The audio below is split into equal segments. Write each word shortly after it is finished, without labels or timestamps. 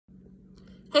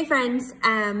Hey friends,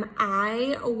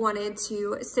 I wanted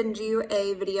to send you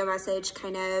a video message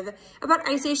kind of about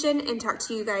iStation and talk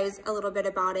to you guys a little bit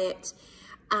about it.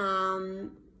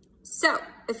 So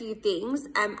a few things.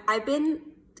 I've been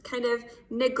kind of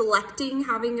neglecting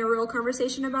having a real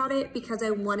conversation about it because I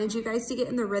wanted you guys to get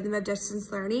in the rhythm of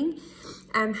distance learning.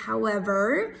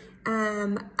 However,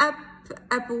 up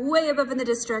way above in the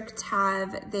district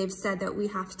they've said that we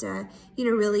have to,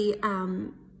 really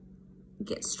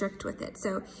get strict with it.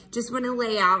 So just want to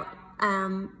lay out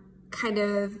kind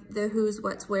of the who's,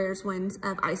 what's, where's, when's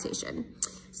of iStation.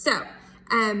 So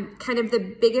kind of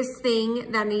the biggest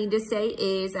thing that I need to say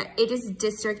is that it is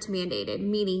district mandated,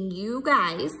 meaning you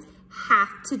guys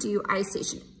have to do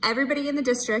iStation. Everybody in the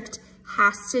district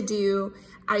has to do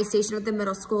iStation at the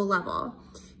middle school level.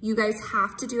 You guys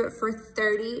have to do it for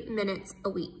 30 minutes a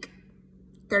week.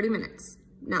 30 minutes,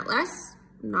 not less,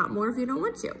 not more if you don't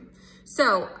want to.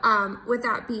 So with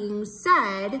that being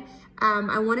said,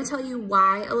 I want to tell you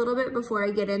why a little bit before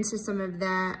I get into some of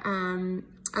the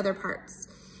other parts.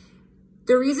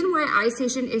 The reason why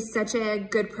iStation is such a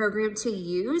good program to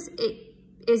use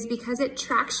is because it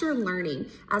tracks your learning.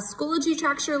 As Schoology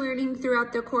tracks your learning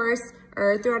throughout the course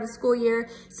or throughout a school year,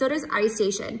 so does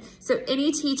iStation. So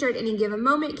any teacher at any given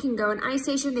moment can go in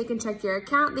iStation, they can check your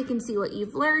account, they can see what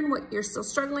you've learned, what you're still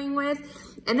struggling with,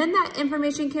 and then that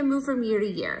information can move from year to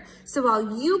year. So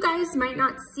while you guys might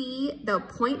not see the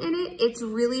point in it, it's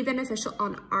really beneficial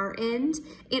on our end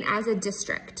and as a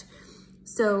district.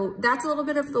 So that's a little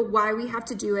bit of the why we have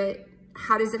to do it.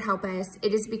 How does it help us?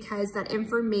 It is because that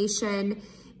information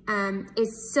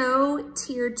is so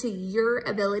tiered to your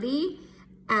ability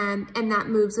and that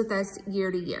moves with us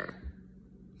year to year.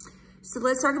 So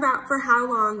let's talk about for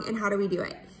how long and how do we do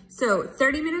it. So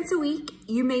 30 minutes a week,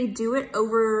 you may do it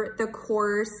over the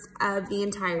course of the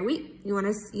entire week. You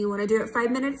wanna do it 5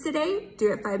 minutes a day?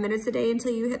 Do it 5 minutes a day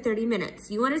until you hit 30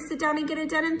 minutes. You wanna sit down and get it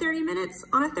done in 30 minutes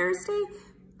on a Thursday?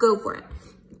 Go for it.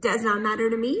 Does not matter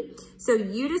to me. So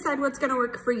you decide what's gonna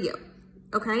work for you,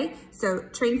 okay? So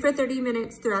train for 30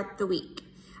 minutes throughout the week.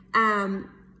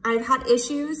 I've had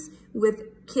issues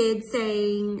with kids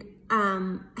saying,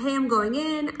 hey, I'm going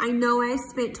in. I know I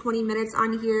spent 20 minutes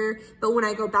on here, but when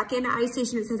I go back into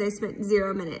iStation, it says I spent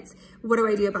 0 minutes. What do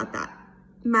I do about that?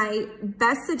 My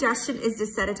best suggestion is to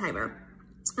set a timer.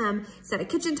 Set a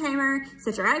kitchen timer,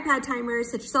 set your iPad timer,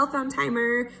 set your cell phone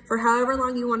timer for however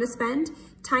long you want to spend,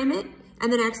 time it,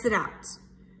 and then exit out.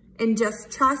 And just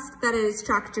trust that it has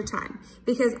tracked your time.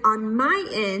 Because on my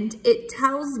end, it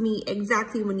tells me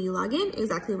exactly when you log in,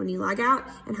 exactly when you log out,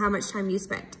 and how much time you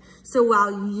spent. So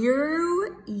while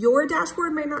your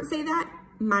dashboard might not say that,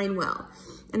 mine will.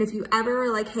 And if you ever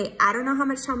are like, hey, I don't know how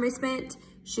much time I spent,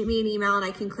 shoot me an email and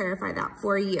I can clarify that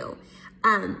for you.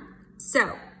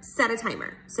 So set a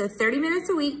timer. So 30 minutes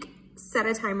a week, set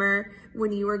a timer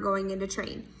when you are going into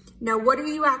train. Now, what are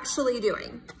you actually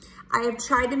doing? I have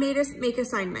tried to make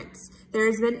assignments.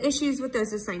 There's been issues with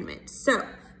those assignments. So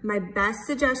my best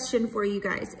suggestion for you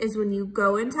guys is when you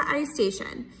go into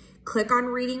iStation, click on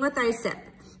Reading with iSip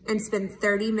and spend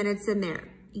 30 minutes in there.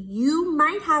 You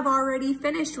might have already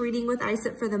finished Reading with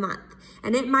iSip for the month,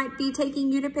 and it might be taking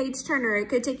you to Page Turner. It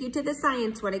could take you to the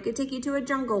science one. It could take you to a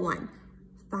jungle one.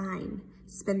 Fine,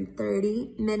 spend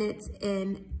 30 minutes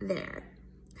in there,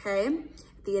 okay?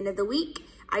 At the end of the week,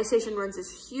 iStation runs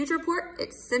this huge report.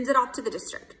 It sends it off to the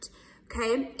district,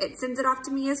 okay? It sends it off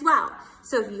to me as well.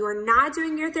 So if you are not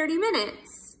doing your 30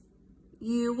 minutes,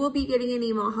 you will be getting an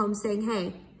email home saying,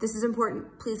 hey, this is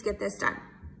important. Please get this done.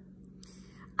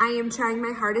 I am trying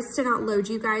my hardest to not load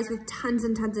you guys with tons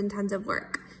and tons and tons of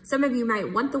work. Some of you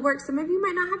might want the work. Some of you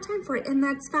might not have time for it, and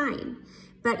that's fine.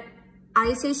 But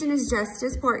iStation is just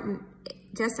as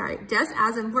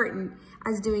important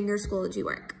as doing your Schoology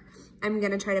work. I'm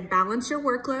gonna try to balance your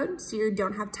workload so you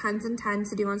don't have tons and tons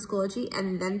to do on Schoology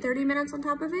and then 30 minutes on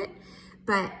top of it.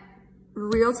 But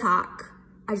real talk,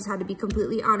 I just had to be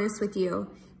completely honest with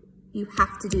you. You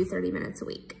have to do 30 minutes a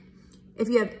week. If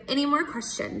you have any more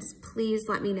questions, please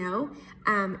let me know.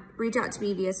 Reach out to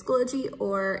me via Schoology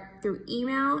or through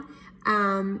email,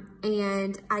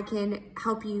 and I can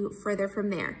help you further from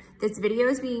there. This video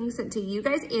is being sent to you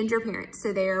guys and your parents,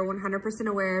 so they are 100%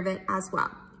 aware of it as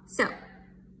well. So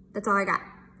that's all I got.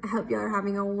 I hope you are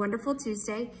having a wonderful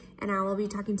Tuesday, and I will be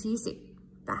talking to you soon.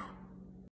 Bye.